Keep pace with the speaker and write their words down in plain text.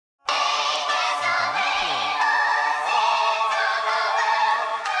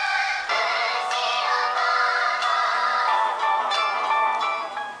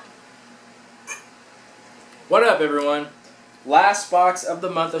What up, everyone? Last box of the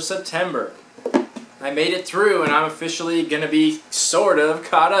month of September. I made it through and I'm officially going to be sort of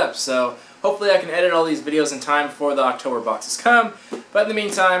caught up, so hopefully I can edit all these videos in time before the October boxes come. But in the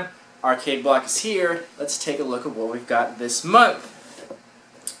meantime, Arcade Block is here. Let's take a look at what we've got this month.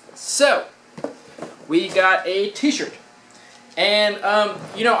 So, we got a t-shirt. And,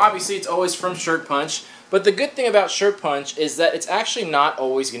 you know, obviously it's always from Shirt Punch, but the good thing about Shirt Punch is that it's actually not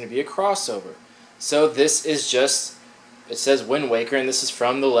always going to be a crossover. So this is just, it says Wind Waker, and this is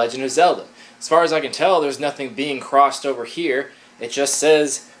from The Legend of Zelda. As far as I can tell, there's nothing being crossed over here. It just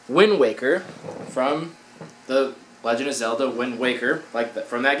says Wind Waker from The Legend of Zelda Wind Waker, like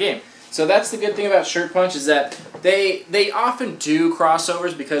from that game. So that's the good thing about Shirt Punch, is that they often do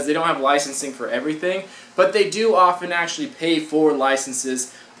crossovers because they don't have licensing for everything, but they do often actually pay for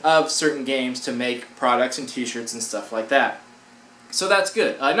licenses of certain games to make products and t-shirts and stuff like that. So that's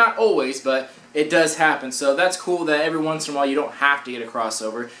good. Not always, but it does happen. So that's cool that every once in a while you don't have to get a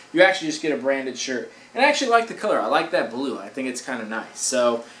crossover. You actually just get a branded shirt. And I actually like the color. I like that blue. I think it's kind of nice.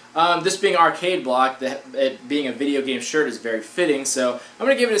 So this being Arcade Block, it being a video game shirt is very fitting. So I'm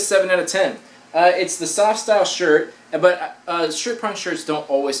going to give it a 7 out of 10. It's the soft style shirt, but Shirt Punch shirts don't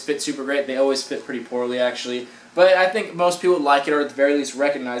always fit super great. They always fit pretty poorly, actually. But I think most people like it, or at the very least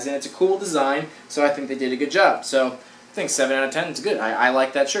recognize it. It's a cool design, so I think they did a good job. So I think 7 out of 10 is good. I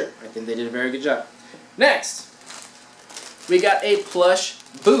like that shirt. I think they did a very good job. Next, we got a plush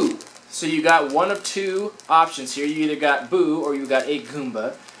Boo. So you got one of two options here. You either got Boo or you got a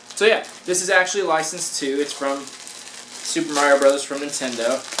Goomba. So yeah, this is actually licensed too. It's from Super Mario Bros. From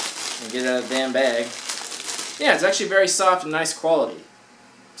Nintendo. And get it out of the damn bag. Yeah, it's actually very soft and nice quality.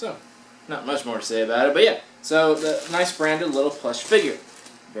 So, not much more to say about it, but yeah. So, the nice branded little plush figure.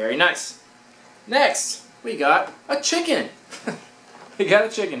 Very nice. Next, we got a chicken. We got a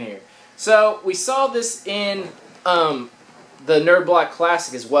chicken here. So, we saw this in the Nerd Block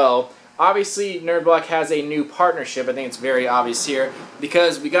Classic as well. Obviously, Nerd Block has a new partnership. I think it's very obvious here,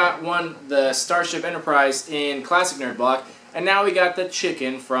 because we got the Starship Enterprise in Classic Nerd Block, and now we got the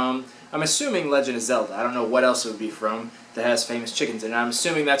chicken from, I'm assuming, Legend of Zelda. I don't know what else it would be from that has famous chickens in it. I'm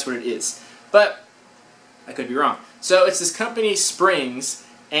assuming that's what it is. But I could be wrong. So it's this company, Springs,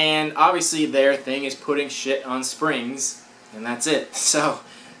 and obviously their thing is putting shit on springs, and that's it. So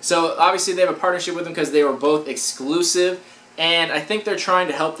obviously they have a partnership with them because they were both exclusive, and I think they're trying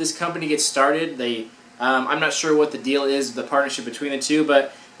to help this company get started. I'm not sure what the deal is, the partnership between the two,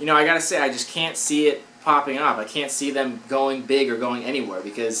 but you know, I gotta say, I just can't see it popping off. I can't see them going big or going anywhere,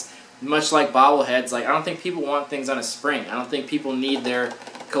 because much like bobbleheads, like, I don't think people want things on a spring. I don't think people need their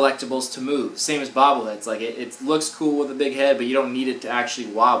collectibles to move. Same as bobbleheads. Like, it looks cool with a big head, but you don't need it to actually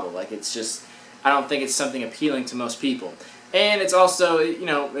wobble. Like, it's just, I don't think it's something appealing to most people. And it's also, you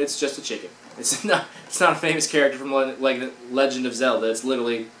know, it's just a chicken. It's not a famous character from Legend of Zelda. It's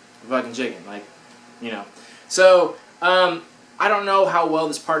literally a fucking chicken. Like, you know. So, I don't know how well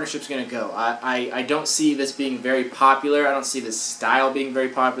this partnership's going to go. I don't see this being very popular. I don't see this style being very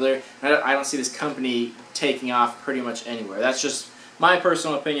popular. I don't see this company taking off pretty much anywhere. That's just my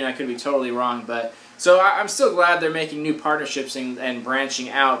personal opinion. I could be totally wrong. But so I'm still glad they're making new partnerships and branching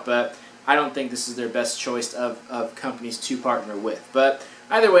out, but I don't think this is their best choice of companies to partner with. But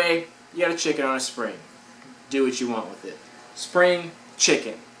either way, you got a chicken on a spring. Do what you want with it. Spring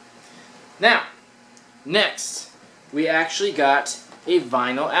chicken. Now, next, we actually got a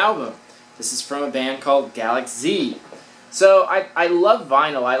vinyl album. This is from a band called Galak-z. So I love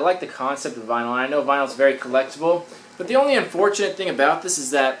vinyl. I like the concept of vinyl, and I know vinyl's very collectible. But the only unfortunate thing about this is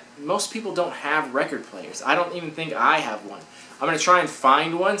that most people don't have record players. I don't even think I have one. I'm going to try and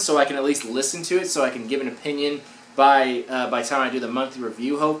find one so I can at least listen to it, so I can give an opinion by the time I do the monthly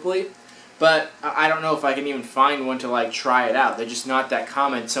review, hopefully. But I don't know if I can even find one to, like, try it out. They're just not that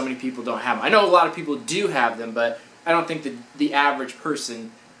common. So many people don't have them. I know a lot of people do have them, but I don't think the average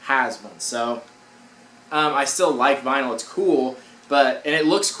person has one. So I still like vinyl. It's cool, and it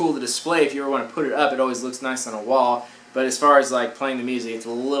looks cool to display. If you ever want to put it up, it always looks nice on a wall. But as far as like playing the music, it's a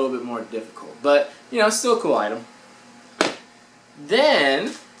little bit more difficult. But you know, it's still a cool item.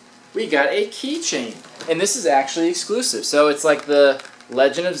 Then we got a keychain, and this is actually exclusive. So it's like the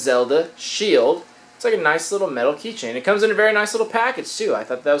Legend of Zelda shield. It's like a nice little metal keychain. It comes in a very nice little package too. I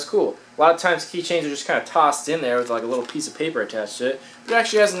thought that was cool. A lot of times keychains are just kind of tossed in there with like a little piece of paper attached to it. But it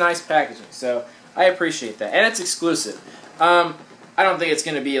actually has a nice packaging, so I appreciate that. And it's exclusive. I don't think it's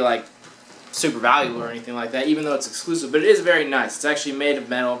going to be like super valuable or anything like that, even though it's exclusive. But it is very nice. It's actually made of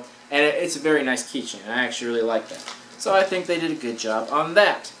metal, and it's a very nice keychain. I actually really like that. So I think they did a good job on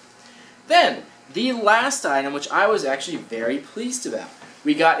that. Then, the last item, which I was actually very pleased about.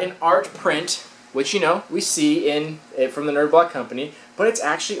 We got an art print which, you know, we see in it from the Nerd Block Company, but it's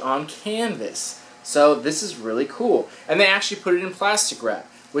actually on canvas. So this is really cool. And they actually put it in plastic wrap,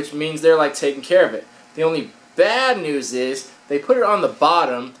 which means they're like taking care of it. The only bad news is they put it on the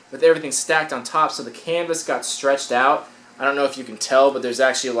bottom with everything stacked on top, so the canvas got stretched out. I don't know if you can tell, but there's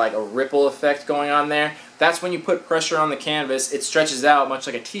actually like a ripple effect going on there. That's when you put pressure on the canvas, it stretches out much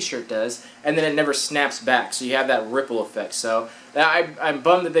like a t-shirt does, and then it never snaps back, so you have that ripple effect. So I'm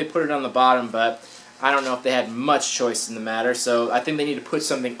bummed that they put it on the bottom, but I don't know if they had much choice in the matter, so I think they need to put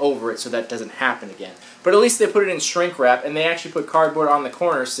something over it so that doesn't happen again. But at least they put it in shrink wrap, and they actually put cardboard on the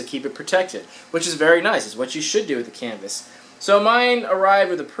corners to keep it protected, which is very nice. It's what you should do with the canvas. So mine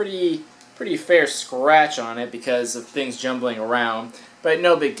arrived with a pretty fair scratch on it because of things jumbling around, but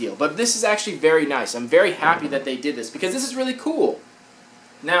no big deal. But this is actually very nice. I'm very happy that they did this because this is really cool.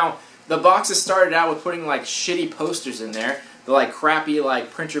 Now, the boxes started out with putting like shitty posters in there, the like crappy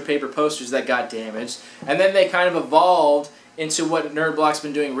like printer paper posters that got damaged, and then they kind of evolved into what Nerd Block's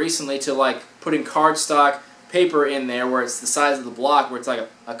been doing recently to like putting cardstock paper in there where it's the size of the block, where it's like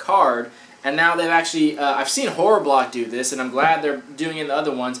a card. And now they've actually, I've seen Horror Block do this, and I'm glad they're doing it in the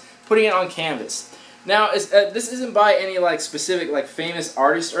other ones, putting it on canvas. Now, this isn't by any like specific like famous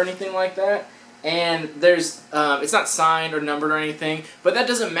artist or anything like that, and there's it's not signed or numbered or anything, but that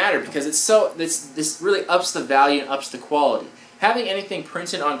doesn't matter because this really ups the value and ups the quality. Having anything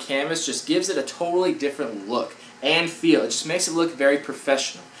printed on canvas just gives it a totally different look and feel. It just makes it look very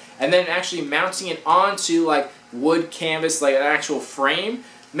professional. And then actually mounting it onto like wood canvas, like an actual frame,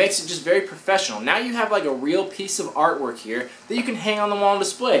 makes it just very professional. Now you have like a real piece of artwork here that you can hang on the wall and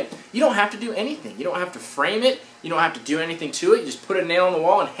display. You don't have to do anything. You don't have to frame it. You don't have to do anything to it. You just put a nail on the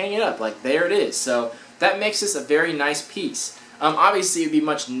wall and hang it up. Like, there it is. So that makes this a very nice piece. Obviously, it would be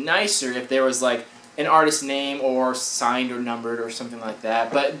much nicer if there was like an artist name or signed or numbered or something like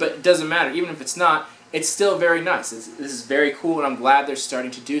that. But it doesn't matter. Even if it's not, it's still very nice. This is very cool, and I'm glad they're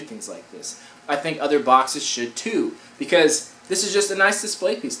starting to do things like this. I think other boxes should too, because this is just a nice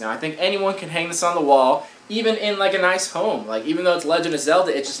display piece now. I think anyone can hang this on the wall, even in like a nice home. Like, even though it's Legend of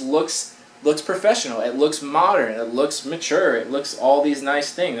Zelda, it just looks professional. It looks modern. It looks mature. It looks all these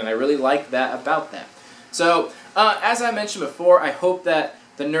nice things, and I really like that about that. So, as I mentioned before, I hope that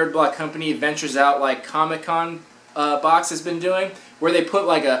the Nerd Block Company ventures out like Comic-Con box has been doing, where they put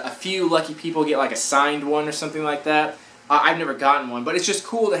like a few lucky people get like a signed one or something like that. I've never gotten one, but it's just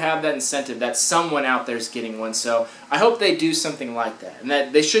cool to have that incentive that someone out there is getting one. So I hope they do something like that, and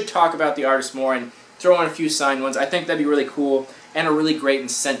that they should talk about the artists more and throw in a few signed ones. I think that'd be really cool and a really great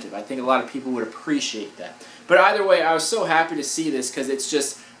incentive. I think a lot of people would appreciate that. But either way, I was so happy to see this because it's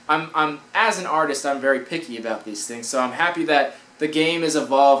just, as an artist, I'm very picky about these things. So I'm happy that the game is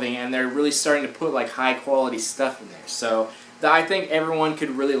evolving and they're really starting to put like high quality stuff in there. So I think everyone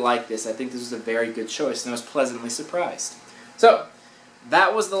could really like this. I think this was a very good choice, and I was pleasantly surprised. So,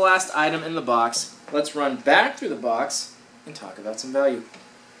 that was the last item in the box. Let's run back through the box and talk about some value.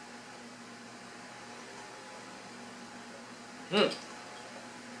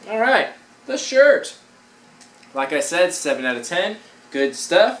 Alright, the shirt. Like I said, 7 out of 10. Good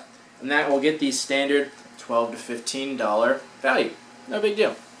stuff. And that will get the standard $12 to $15 value. No big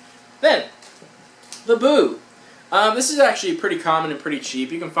deal. Then, the Boo. This is actually pretty common and pretty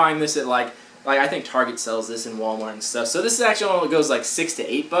cheap. You can find this at like I think Target sells this in Walmart and stuff. So this is actually only goes like $6 to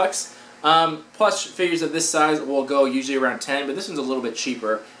 $8. Plus figures of this size will go usually around 10, but this one's a little bit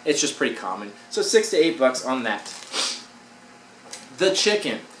cheaper. It's just pretty common. So $6 to $8 on that. The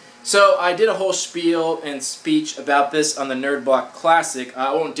chicken. So I did a whole spiel and speech about this on the Nerd Block Classic.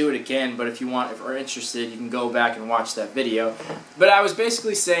 I won't do it again, but if you are interested, you can go back and watch that video. But I was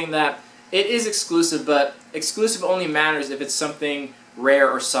basically saying that it is exclusive, but exclusive only matters if it's something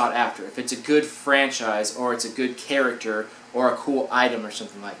rare or sought after. If it's a good franchise, or it's a good character, or a cool item, or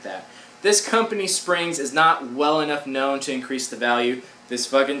something like that. This company, Springs, is not well enough known to increase the value. This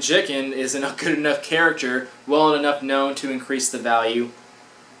fucking chicken isn't a good enough character, well enough known to increase the value.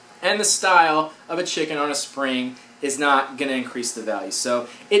 And the style of a chicken on a spring is not going to increase the value. So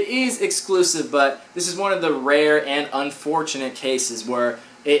it is exclusive, but this is one of the rare and unfortunate cases where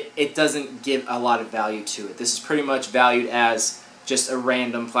it doesn't give a lot of value to it. This is pretty much valued as just a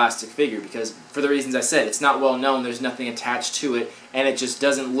random plastic figure because, for the reasons I said, it's not well known, there's nothing attached to it, and it just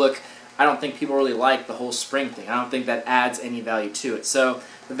doesn't look, I don't think people really like the whole spring thing. I don't think that adds any value to it. So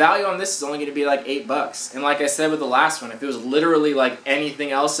the value on this is only going to be like $8. And like I said with the last one, if it was literally like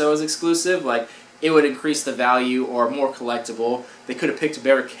anything else that was exclusive, like it would increase the value or more collectible. They could have picked a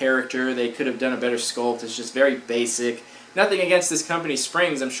better character, they could have done a better sculpt. It's just very basic. Nothing against this company,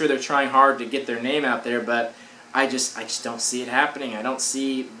 Springs. I'm sure they're trying hard to get their name out there, but I just don't see it happening. I don't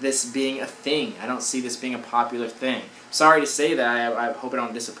see this being a thing. I don't see this being a popular thing. Sorry to say that. I hope I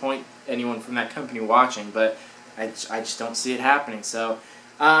don't disappoint anyone from that company watching, but I just don't see it happening. So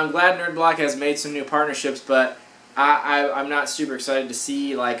I'm glad NerdBlock has made some new partnerships, but I'm not super excited to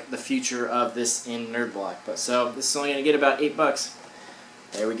see like the future of this in NerdBlock. But so this is only going to get about $8.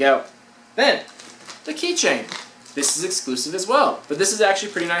 There we go. Then the keychain. This is exclusive as well, but this is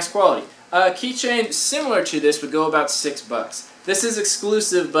actually pretty nice quality. A keychain similar to this would go about $6. This is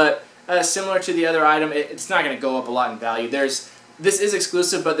exclusive, but similar to the other item, it's not going to go up a lot in value. This is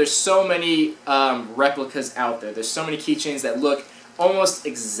exclusive, but there's so many replicas out there. There's so many keychains that look almost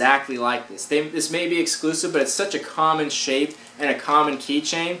exactly like this. This may be exclusive, but it's such a common shape and a common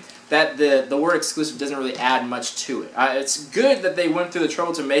keychain that the word exclusive doesn't really add much to it. It's good that they went through the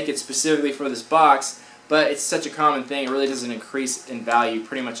trouble to make it specifically for this box, but it's such a common thing, it really doesn't increase in value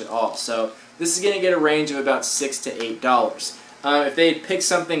pretty much at all. So this is going to get a range of about $6 to $8. If they pick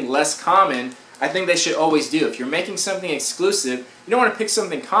something less common, I think they should always do. If you're making something exclusive, you don't want to pick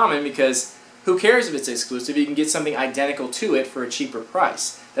something common because who cares if it's exclusive? You can get something identical to it for a cheaper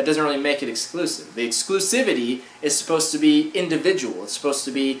price. That doesn't really make it exclusive. The exclusivity is supposed to be individual. It's supposed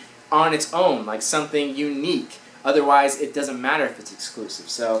to be on its own, like something unique. Otherwise, it doesn't matter if it's exclusive.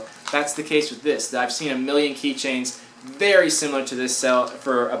 So that's the case with this. I've seen a million keychains very similar to this sell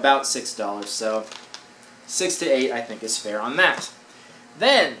for about $6. So 6 to 8, I think, is fair on that.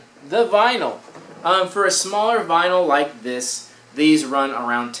 Then the vinyl. For a smaller vinyl like this, these run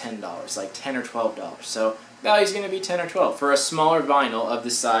around $10, like $10 or $12. So value is going to be 10 or 12 for a smaller vinyl of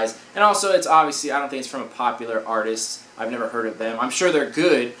this size. And also, it's obviously, I don't think it's from a popular artist. I've never heard of them. I'm sure they're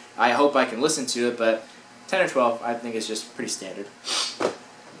good. I hope I can listen to it, but 10 or 12, I think, is just pretty standard.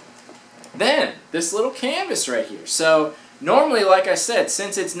 Then, this little canvas right here. So, normally, like I said,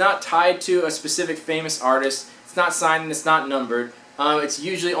 since it's not tied to a specific famous artist, it's not signed and it's not numbered, it's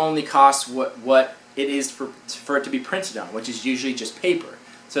usually only costs what it is for it to be printed on, which is usually just paper.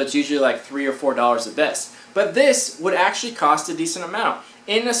 So it's usually like $3 or $4 at best. But this would actually cost a decent amount.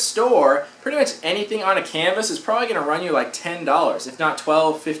 In a store, pretty much anything on a canvas is probably going to run you like $10, if not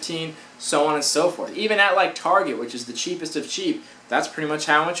 $12, $15, so on and so forth. Even at like Target, which is the cheapest of cheap, that's pretty much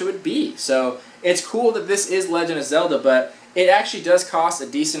how much it would be. So it's cool that this is Legend of Zelda, but it actually does cost a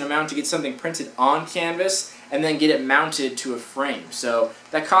decent amount to get something printed on canvas and then get it mounted to a frame. So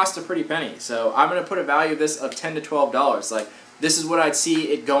that costs a pretty penny. So I'm going to put a value of this of $10 to $12. Like, this is what I'd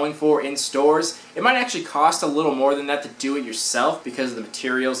see it going for in stores. It might actually cost a little more than that to do it yourself because of the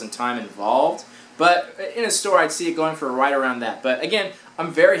materials and time involved. But in a store, I'd see it going for right around that. But again,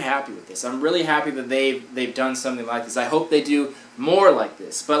 I'm very happy with this. I'm really happy that they've done something like this. I hope they do more like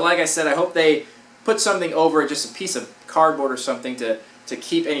this. But like I said, I hope they put something over just a piece of cardboard or something to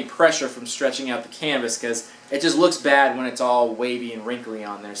keep any pressure from stretching out the canvas, because it just looks bad when it's all wavy and wrinkly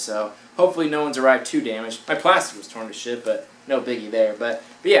on there. So hopefully no one's arrived too damaged. My plastic was torn to shit, but no biggie there. But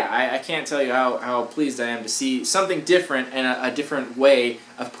yeah, I can't tell you how pleased I am to see something different and a different way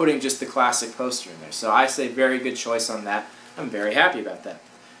of putting just the classic poster in there. So I say very good choice on that. I'm very happy about that.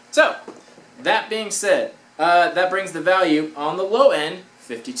 So, that being said, that brings the value on the low end,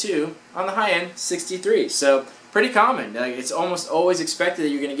 52, on the high end, 63. So, pretty common. Like, it's almost always expected that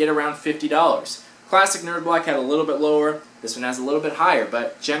you're going to get around $50. Classic NerdBlock had a little bit lower. This one has a little bit higher,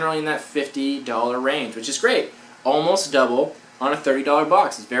 but generally in that $50 range, which is great. Almost double on a $30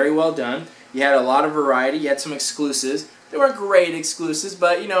 box. It's very well done. You had a lot of variety. You had some exclusives. They weren't great exclusives,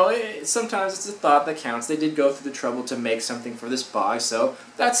 but, you know, sometimes it's the thought that counts. They did go through the trouble to make something for this box, so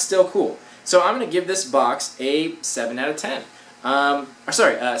that's still cool. So I'm going to give this box a 7 out of 10.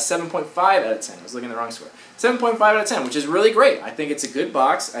 7.5 out of 10. I was looking at the wrong score. 7.5 out of 10, which is really great. I think it's a good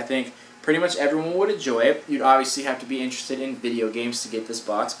box. I think pretty much everyone would enjoy it. You'd obviously have to be interested in video games to get this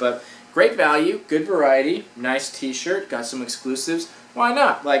box, but great value, good variety, nice t-shirt, got some exclusives. Why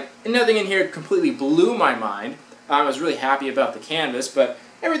not? Like, nothing in here completely blew my mind. I was really happy about the canvas, but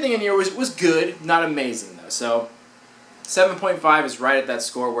everything in here was good, not amazing though. So 7.5 is right at that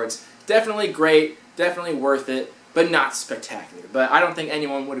score where it's definitely great, definitely worth it, but not spectacular. But I don't think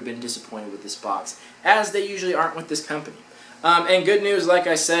anyone would have been disappointed with this box, as they usually aren't with this company. And good news, like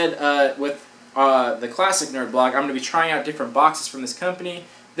I said, with the classic NerdBlock, I'm going to be trying out different boxes from this company.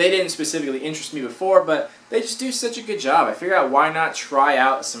 They didn't specifically interest me before, but they just do such a good job. I figured out why not try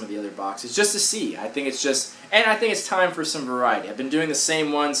out some of the other boxes, just to see. I think it's just, and I think it's time for some variety. I've been doing the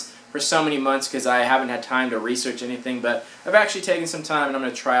same ones for so many months because I haven't had time to research anything, but I've actually taken some time and I'm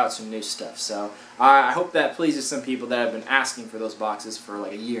going to try out some new stuff. So I hope that pleases some people that have been asking for those boxes for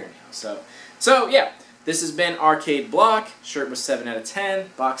like a year now. So yeah, this has been Arcade Block. Shirt was 7 out of 10,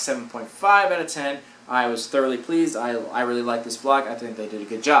 box 7.5 out of 10. I was thoroughly pleased. I really like this block. I think they did a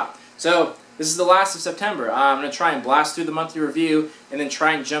good job. So this is the last of September. I'm going to try and blast through the monthly review and then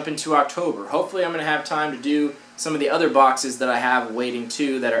try and jump into October. Hopefully I'm going to have time to do some of the other boxes that I have waiting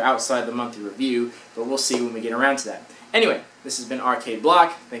too that are outside the monthly review, but we'll see when we get around to that. Anyway, this has been Arcade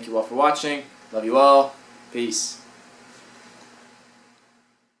Block. Thank you all for watching. Love you all. Peace.